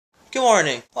Good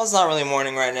morning. Well, it's not really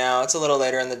morning right now. It's a little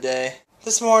later in the day.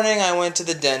 This morning I went to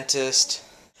the dentist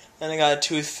and I got a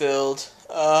tooth filled.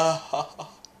 I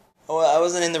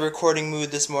wasn't in the recording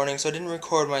mood this morning, so I didn't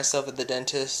record myself at the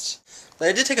dentist. But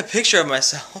I did take a picture of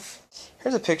myself.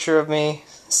 Here's a picture of me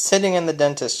sitting in the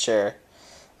dentist chair.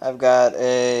 I've got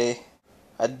a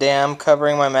dam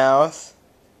covering my mouth.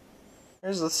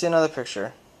 Let's see another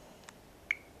picture.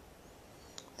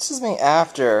 This is me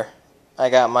after I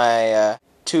got my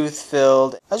tooth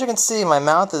filled. As you can see, my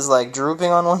mouth is like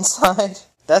drooping on one side.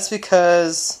 That's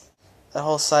because that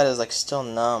whole side is like still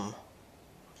numb.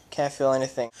 Can't feel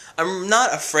anything. I'm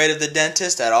not afraid of the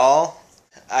dentist at all.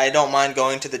 I don't mind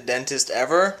going to the dentist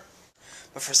ever.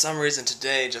 But for some reason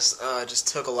today just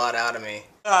took a lot out of me.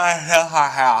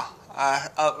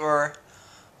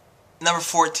 Number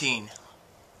 14.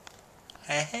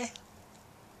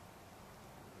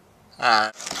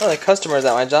 One of the customers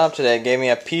at my job today gave me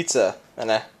a pizza and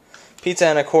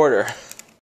a quarter.